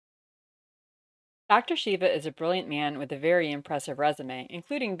Dr. Shiva is a brilliant man with a very impressive resume,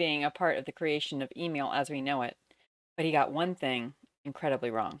 including being a part of the creation of email as we know it. But he got one thing incredibly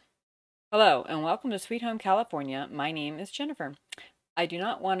wrong. Hello, and welcome to Sweet Home California. My name is Jennifer. I do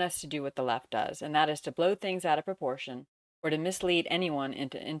not want us to do what the left does, and that is to blow things out of proportion or to mislead anyone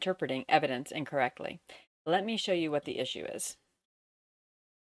into interpreting evidence incorrectly. Let me show you what the issue is.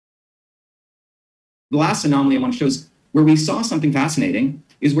 The last anomaly I want to show is where we saw something fascinating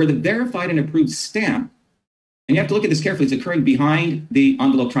is where the verified and approved stamp, and you have to look at this carefully, it's occurring behind the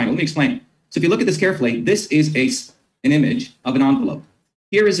envelope triangle. Let me explain. So if you look at this carefully, this is an image of an envelope.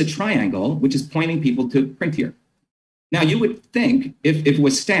 Here is a triangle, which is pointing people to print here. Now, you would think if it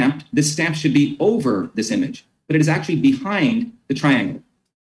was stamped, this stamp should be over this image, but it is actually behind the triangle.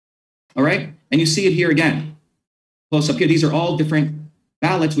 All right? And you see it here again. Close up here, these are all different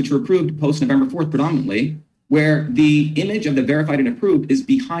ballots which were approved post November 4th predominantly, where the image of the verified and approved is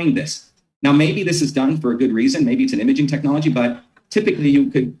behind this. Now, maybe this is done for a good reason. Maybe it's an imaging technology, but typically you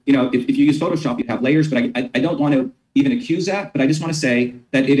could, if you use Photoshop, you'd have layers, but I don't want to even accuse that, but I just want to say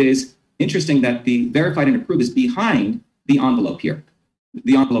that it is interesting that the verified and approved is behind the envelope here,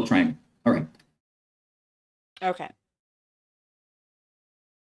 the envelope triangle. All right. Okay.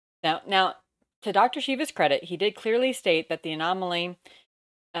 Now, to Dr. Shiva's credit, he did clearly state that the anomaly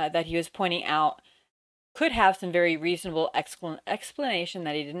that he was pointing out could have some very reasonable explanation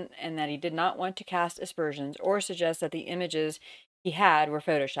that he didn't, and that he did not want to cast aspersions or suggest that the images he had were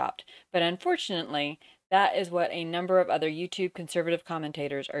photoshopped. But unfortunately, that is what a number of other YouTube conservative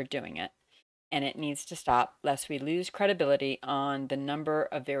commentators are doing it. And it needs to stop, lest we lose credibility on the number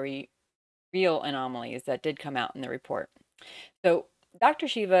of very real anomalies that did come out in the report. So Dr.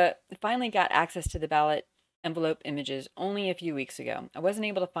 Shiva finally got access to the ballot envelope images only a few weeks ago. I wasn't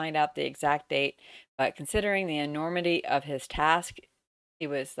able to find out the exact date, but considering the enormity of his task, it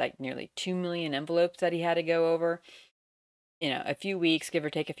was like nearly 2 million envelopes that he had to go over. A few weeks, give or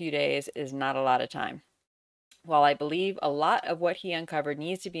take a few days, is not a lot of time. While I believe a lot of what he uncovered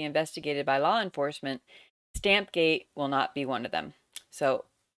needs to be investigated by law enforcement, Stampgate will not be one of them. So,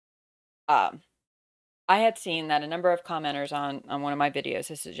 I had seen that a number of commenters on one of my videos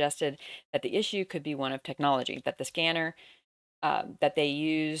has suggested that the issue could be one of technology, that the scanner that they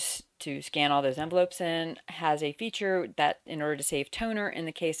use to scan all those envelopes in has a feature that, in order to save toner in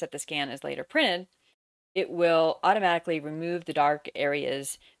the case that the scan is later printed, it will automatically remove the dark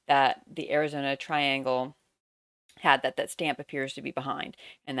areas that the Arizona triangle had that stamp appears to be behind,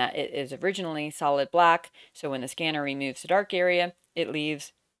 and that it is originally solid black. So when the scanner removes the dark area, it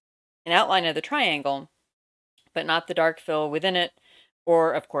leaves an outline of the triangle, but not the dark fill within it,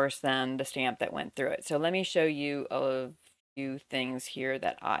 or of course then the stamp that went through it. So let me show you a few things here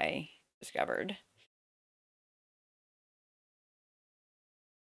that I discovered.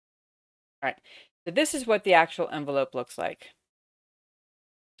 All right, so this is what the actual envelope looks like.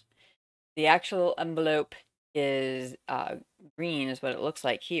 The actual envelope is green is what it looks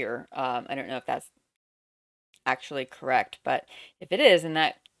like here. I don't know if that's actually correct, but if it is, then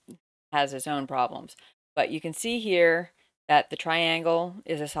that has its own problems. But you can see here that the triangle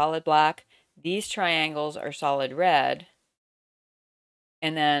is a solid black. These triangles are solid red.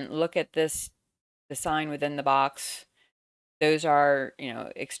 And then look at this, the sign within the box. Those are,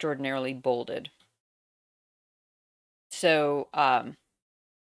 extraordinarily bolded. So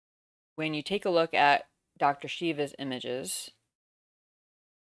when you take a look at Dr. Shiva's images,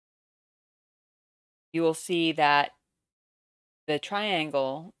 you will see that the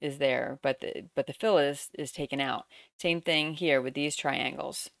triangle is there, but the fill is taken out. Same thing here with these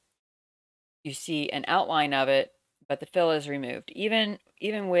triangles. You see an outline of it, but the fill is removed. Even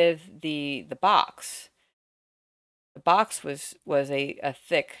with the box, the box was a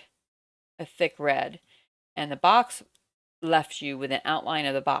thick red, and the box left you with an outline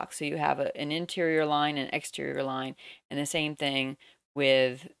of the box. So you have an interior line and exterior line, and the same thing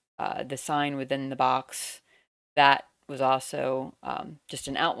with the sign within the box. That was also just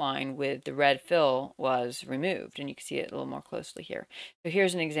an outline with the red fill was removed, and you can see it a little more closely here. So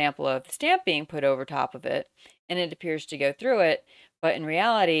here's an example of the stamp being put over top of it, and it appears to go through it, but in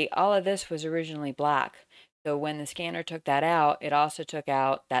reality, all of this was originally black. So when the scanner took that out, it also took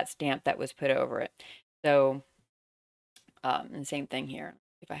out that stamp that was put over it. So, and same thing here,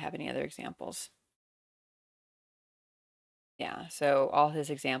 if I have any other examples. Yeah, so all his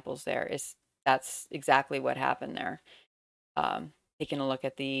examples there that's exactly what happened there. Taking a look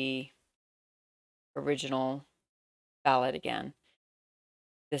at the original ballot again.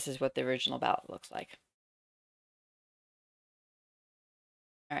 This is what the original ballot looks like.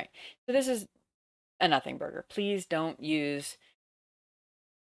 All right, so this is a nothing burger. Please don't use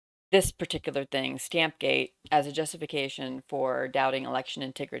this particular thing, Stampgate, as a justification for doubting election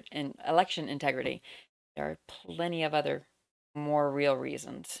integrity. There are plenty of other more real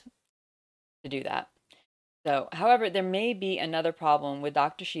reasons to do that. So, however, there may be another problem with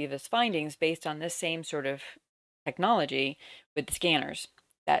Dr. Shiva's findings based on this same sort of technology with the scanners.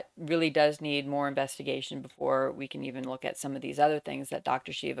 That really does need more investigation before we can even look at some of these other things that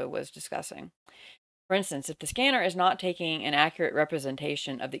Dr. Shiva was discussing. For instance, if the scanner is not taking an accurate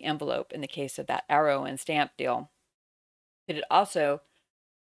representation of the envelope in the case of that arrow and stamp deal, could it also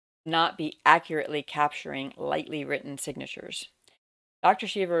not be accurately capturing lightly written signatures? Dr.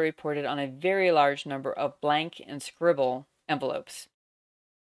 Shiva reported on a very large number of blank and scribble envelopes.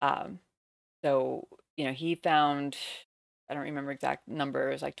 So, he found, I don't remember exact number,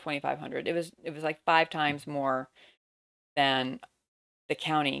 it was like 2,500. It was like 5 times more than the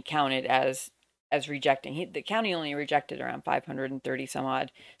county counted as rejecting. The county only rejected around 530 some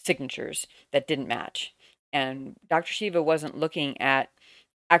odd signatures that didn't match. And Dr. Shiva wasn't looking at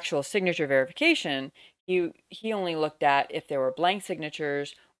actual signature verification. He only looked at if there were blank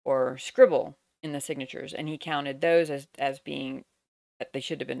signatures or scribble in the signatures, and he counted those as being that they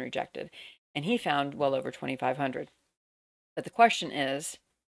should have been rejected. And he found well over 2,500. But the question is,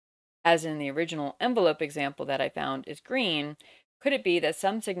 as in the original envelope example that I found is green, could it be that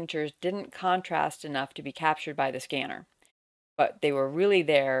some signatures didn't contrast enough to be captured by the scanner, but they were really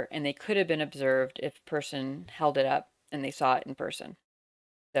there and they could have been observed if a person held it up and they saw it in person?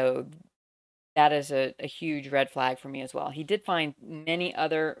 So that is a huge red flag for me as well. He did find many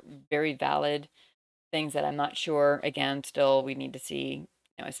other very valid things that I'm not sure. Again, still we need to see,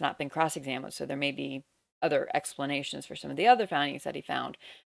 it's not been cross-examined, so there may be other explanations for some of the other findings that he found.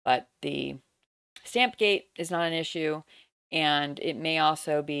 But the stamp gate is not an issue, and it may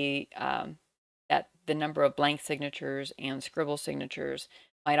also be that the number of blank signatures and scribble signatures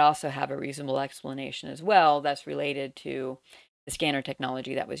might also have a reasonable explanation as well that's related to the scanner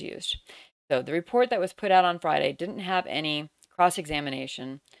technology that was used. So the report that was put out on Friday didn't have any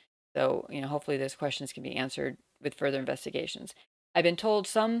cross-examination. So, hopefully those questions can be answered with further investigations. I've been told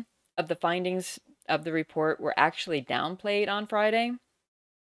some of the findings of the report were actually downplayed on Friday,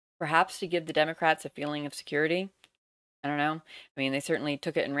 perhaps to give the Democrats a feeling of security. I don't know. I mean, they certainly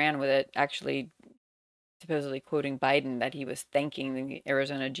took it and ran with it, actually supposedly quoting Biden that he was thanking the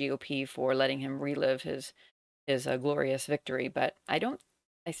Arizona GOP for letting him relive his glorious victory. But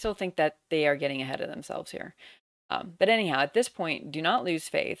I still think that they are getting ahead of themselves here. But anyhow, at this point, do not lose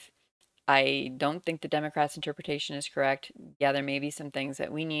faith. I don't think the Democrats' interpretation is correct. Yeah, there may be some things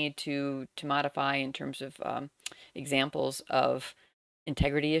that we need to modify in terms of examples of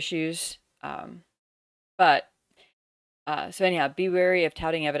integrity issues. But so anyhow, be wary of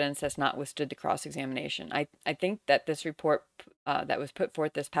touting evidence that's not withstood the cross-examination. I think that this report that was put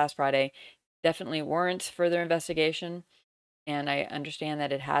forth this past Friday definitely warrants further investigation. And I understand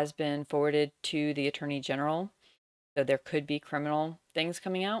that it has been forwarded to the Attorney General. So there could be criminal things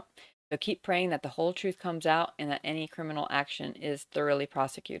coming out. So keep praying that the whole truth comes out and that any criminal action is thoroughly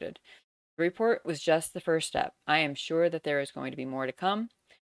prosecuted. The report was just the first step. I am sure that there is going to be more to come.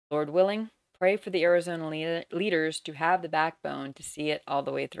 Lord willing, pray for the Arizona leaders to have the backbone to see it all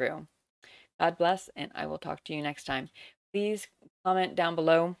the way through. God bless, and I will talk to you next time. Please comment down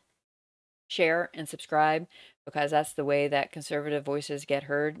below, share, and subscribe, because that's the way that conservative voices get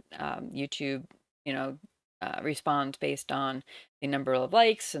heard. YouTube, responds based on the number of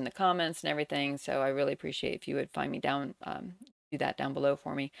likes and the comments and everything. So I really appreciate if you would find me down, do that down below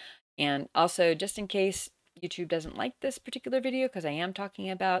for me. And also, just in case YouTube doesn't like this particular video, because I am talking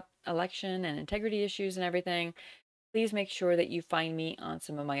about election and integrity issues and everything, please make sure that you find me on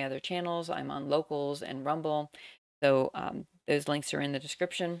some of my other channels. I'm on Locals and Rumble. So those links are in the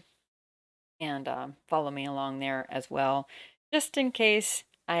description. And follow me along there as well, just in case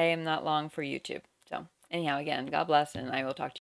I am not long for YouTube. So anyhow, again, God bless, and I will talk to you.